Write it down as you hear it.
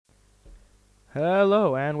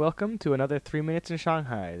Hello and welcome to another 3 Minutes in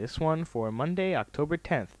Shanghai, this one for Monday, October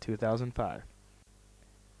 10th, 2005.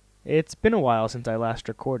 It's been a while since I last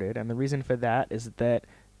recorded, and the reason for that is that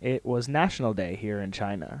it was National Day here in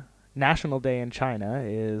China. National Day in China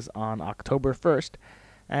is on October 1st,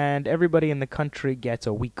 and everybody in the country gets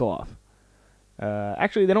a week off.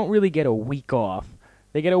 Actually, they don't really get a week off.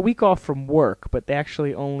 They get a week off from work, but they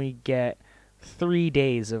actually only get 3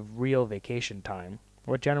 days of real vacation time.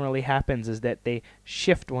 What generally happens is that they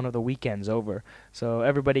shift one of the weekends over. So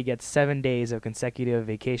everybody gets 7 days of consecutive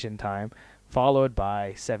vacation time, followed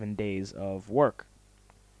by 7 days of work.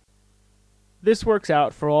 This works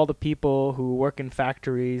out for all the people who work in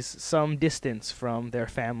factories some distance from their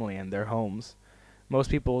family and their homes. Most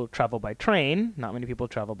people travel by train, not many people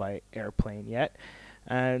travel by airplane yet.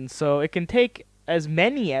 And so it can take as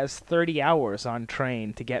many as 30 hours on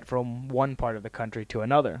train to get from one part of the country to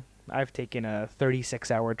another. I've taken a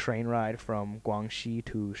 36-hour train ride from Guangxi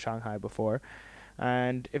to Shanghai before,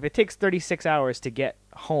 and if it takes 36 hours to get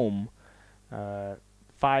home, 5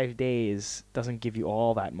 days doesn't give you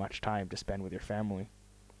all that much time to spend with your family.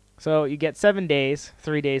 So you get 7 days,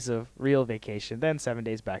 3 days of real vacation, then 7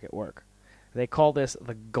 days back at work. They call this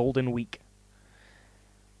the Golden Week.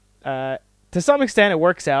 To some extent, it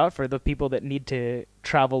works out for the people that need to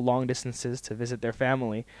travel long distances to visit their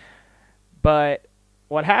family, but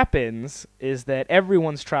what happens is that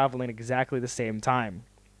everyone's traveling exactly the same time.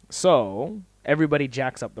 So, everybody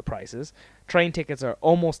jacks up the prices. Train tickets are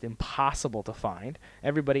almost impossible to find.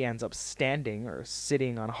 Everybody ends up standing or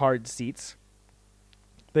sitting on hard seats.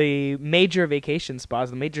 The major vacation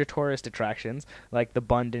spots, the major tourist attractions, like the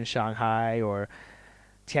Bund in Shanghai or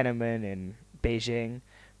Tiananmen in Beijing,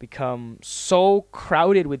 become so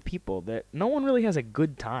crowded with people that no one really has a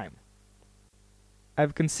good time.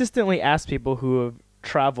 I've consistently asked people who have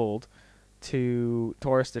traveled to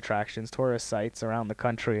tourist attractions, tourist sites around the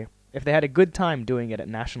country, if they had a good time doing it at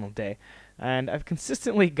National Day. And I've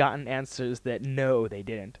consistently gotten answers that no, they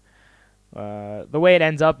didn't. The way it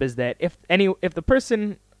ends up is that if the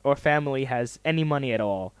person or family has any money at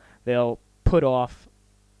all, they'll put off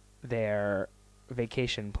their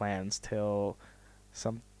vacation plans till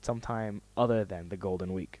sometime other than the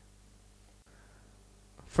Golden Week.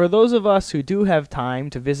 For those of us who do have time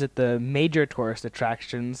to visit the major tourist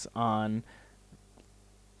attractions at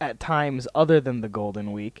times other than the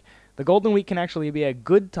Golden Week can actually be a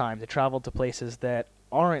good time to travel to places that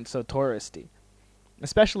aren't so touristy,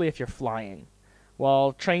 especially if you're flying.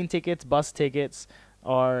 While train tickets, bus tickets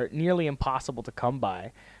are nearly impossible to come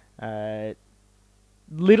by, few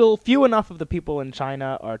enough of the people in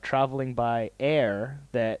China are traveling by air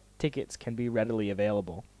that tickets can be readily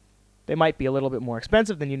available. They might be a little bit more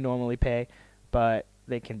expensive than you normally pay, but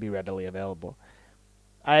they can be readily available.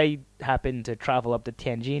 I happened to travel up to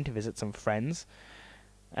Tianjin to visit some friends,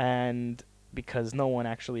 and because no one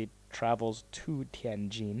actually travels to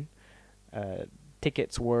Tianjin,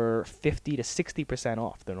 tickets were 50 to 60%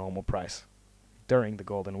 off the normal price during the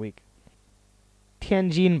Golden Week.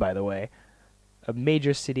 Tianjin, by the way, a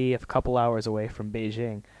major city a couple hours away from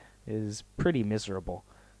Beijing, is pretty miserable.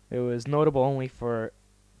 It was notable only for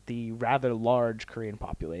the rather large Korean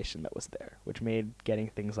population that was there, which made getting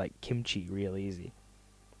things like kimchi real easy.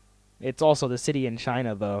 It's also the city in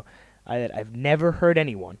China, though, I've never heard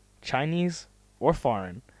anyone, Chinese or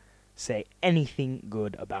foreign, say anything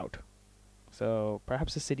good about. So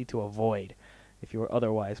perhaps a city to avoid if you were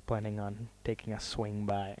otherwise planning on taking a swing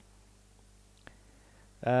by.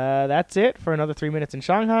 That's it for another 3 Minutes in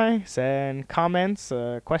Shanghai. Send comments,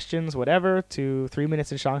 questions, whatever, to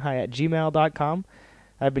 3minutesinShanghai@gmail.com.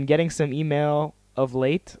 I've been getting some email of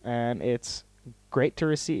late, and it's great to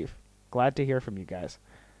receive. Glad to hear from you guys.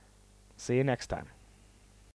 See you next time.